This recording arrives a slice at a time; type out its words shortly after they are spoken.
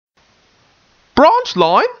branch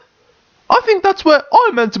line? I think that's where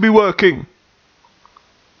I'm meant to be working.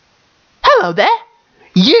 Hello there.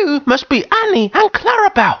 You must be Annie and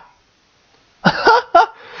Clarabelle.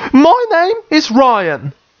 My name is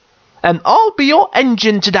Ryan, and I'll be your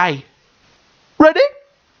engine today. Ready?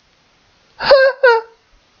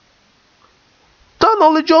 Done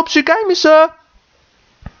all the jobs you gave me, sir.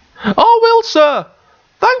 I will, sir.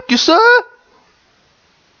 Thank you, sir.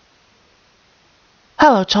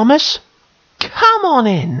 Hello, Thomas. Come on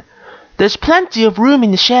in. There's plenty of room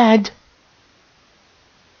in the shed.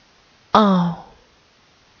 Oh.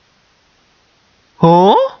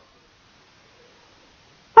 Huh?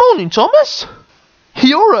 Morning, Thomas.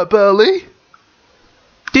 You're up early.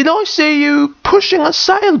 Did I see you pushing a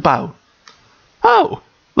sailboat? Oh,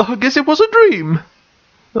 I guess it was a dream.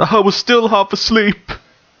 I was still half asleep.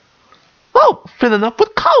 Oh, filling up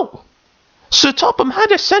with coal. Sir Topham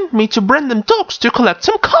had sent me to Brendam Docks to collect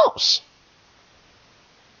some coals.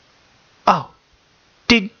 Oh,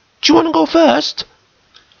 did you want to go first?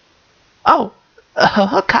 Oh,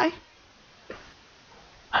 okay.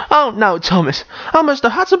 Oh no, Thomas, I must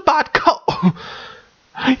have had some bad coal.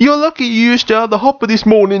 You're lucky you used the other hopper this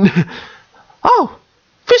morning. Oh,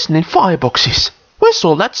 fizzing in fireboxes. Where's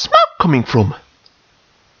all that smoke coming from?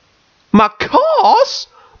 My cars?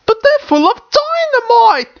 But they're full of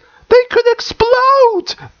dynamite! They could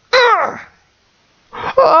explode!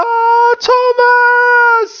 Oh,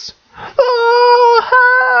 Thomas! Oh,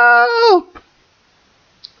 help!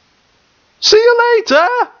 See you later!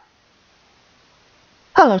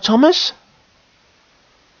 Hello, Thomas.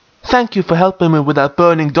 Thank you for helping me with that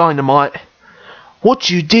burning dynamite. What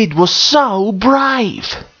you did was so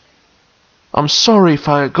brave. I'm sorry if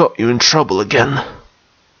I got you in trouble again.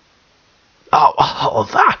 Oh,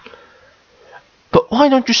 that. But why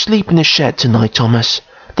don't you sleep in the shed tonight, Thomas?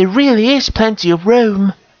 There really is plenty of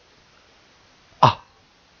room. Ah.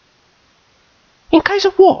 In case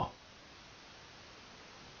of what?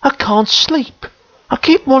 I can't sleep. I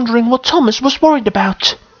keep wondering what Thomas was worried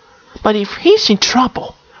about. But if he's in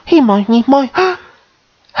trouble, he might need my...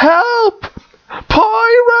 Help! Pirates!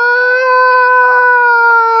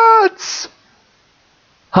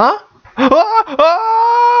 Huh?